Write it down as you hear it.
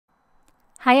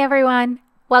Hi everyone,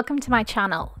 welcome to my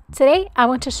channel. Today I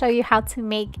want to show you how to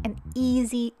make an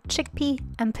easy chickpea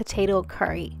and potato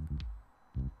curry.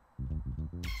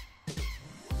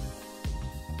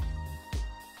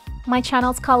 My channel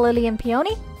is called Lily and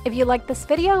Peony. If you like this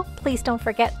video, please don't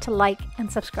forget to like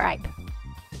and subscribe.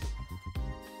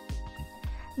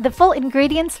 The full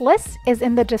ingredients list is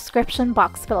in the description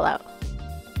box below.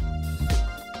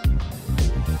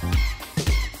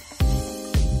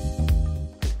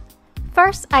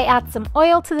 First, I add some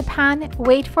oil to the pan,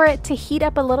 wait for it to heat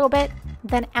up a little bit,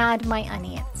 then add my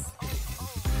onions.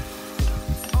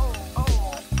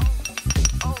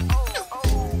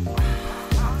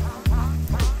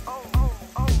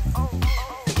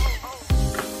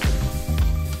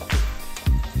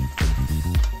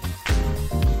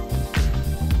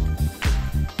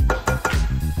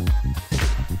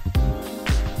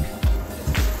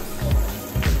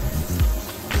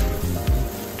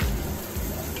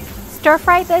 Stir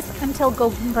fry this until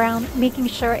golden brown, making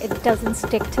sure it doesn't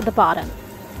stick to the bottom.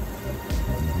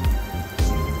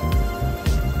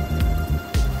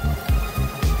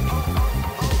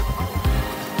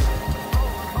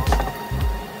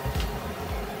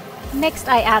 Next,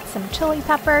 I add some chili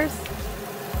peppers.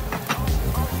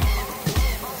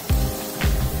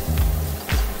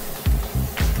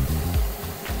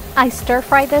 I stir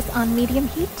fry this on medium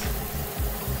heat.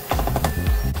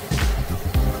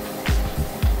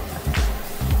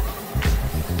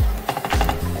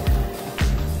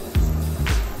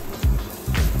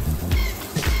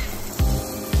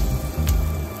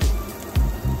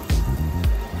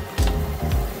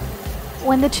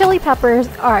 When the chili peppers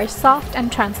are soft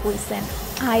and translucent,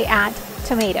 I add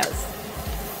tomatoes.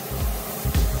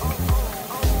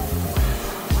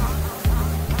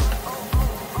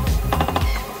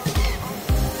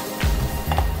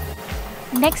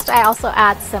 Next, I also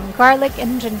add some garlic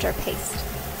and ginger paste.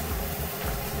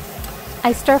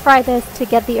 I stir fry this to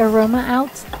get the aroma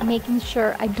out, making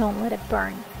sure I don't let it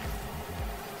burn.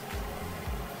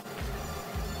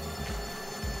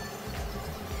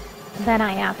 Then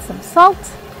I add some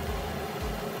salt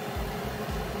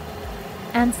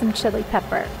and some chili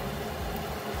pepper.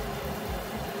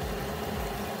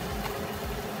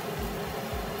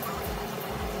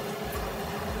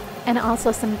 And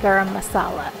also some Garam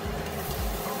Masala.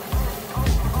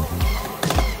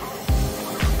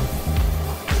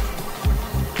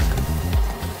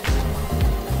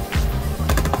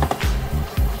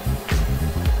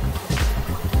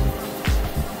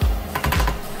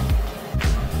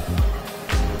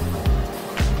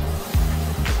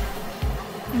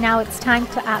 Now it's time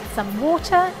to add some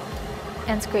water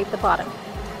and scrape the bottom.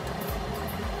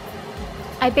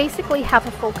 I basically have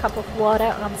a full cup of water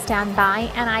on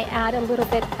standby and I add a little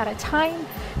bit at a time,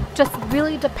 just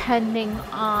really depending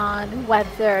on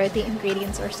whether the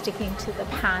ingredients are sticking to the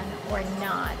pan or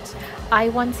not. I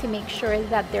want to make sure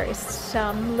that there is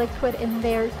some liquid in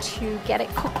there to get it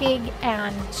cooking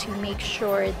and to make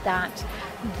sure that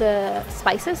the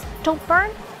spices don't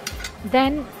burn.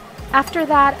 Then after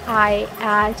that, I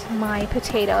add my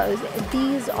potatoes.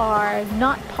 These are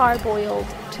not parboiled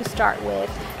to start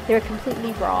with. They're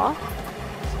completely raw.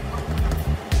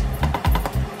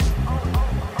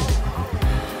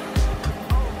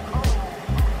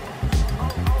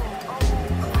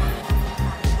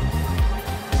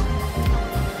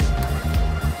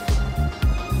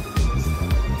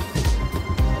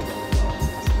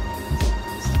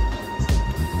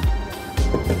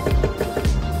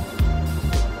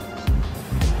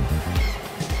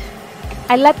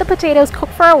 I let the potatoes cook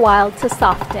for a while to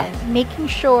soften, making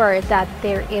sure that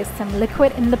there is some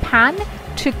liquid in the pan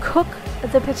to cook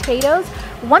the potatoes.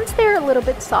 Once they're a little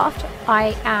bit soft,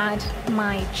 I add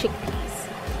my chickpeas.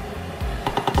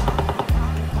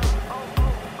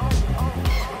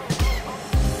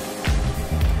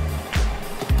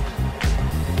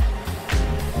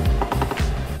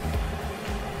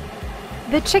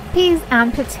 The chickpeas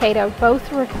and potato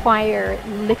both require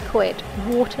liquid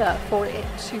water for it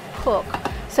to cook.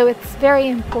 So it's very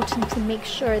important to make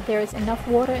sure there is enough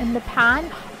water in the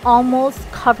pan, almost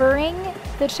covering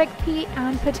the chickpea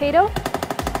and potato.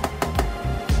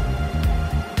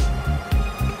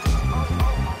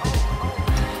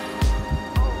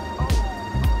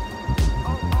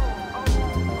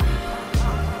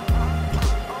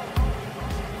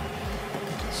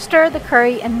 Stir the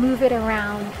curry and move it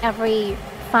around every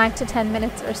 5 to 10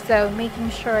 minutes or so, making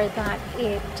sure that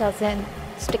it doesn't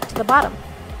stick to the bottom.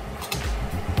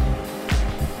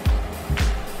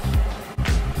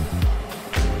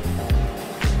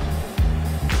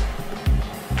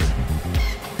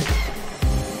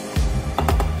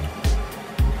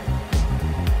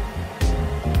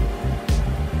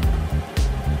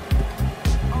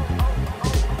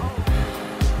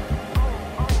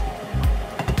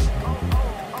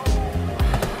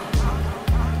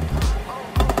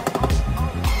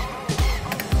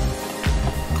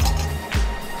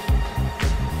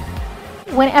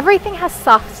 When everything has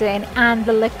softened and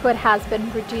the liquid has been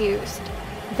reduced,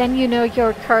 then you know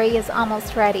your curry is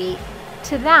almost ready.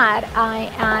 To that, I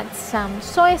add some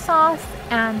soy sauce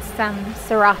and some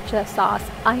Sriracha sauce.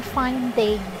 I find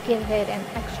they give it an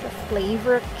extra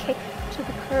flavor kick to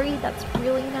the curry that's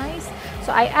really nice.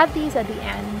 So I add these at the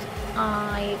end.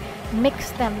 I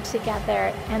mix them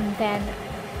together and then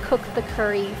cook the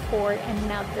curry for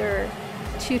another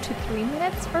 2 to 3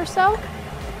 minutes or so.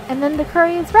 And then the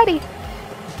curry is ready.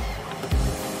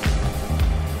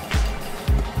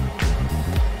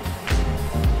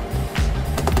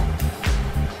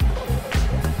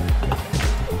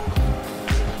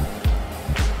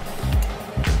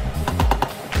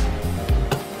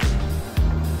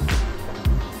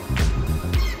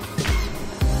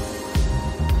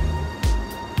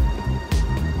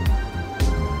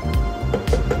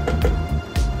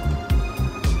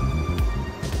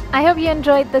 I hope you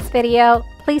enjoyed this video.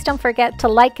 Please don't forget to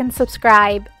like and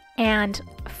subscribe and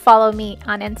follow me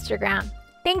on Instagram.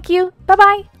 Thank you.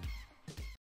 Bye-bye.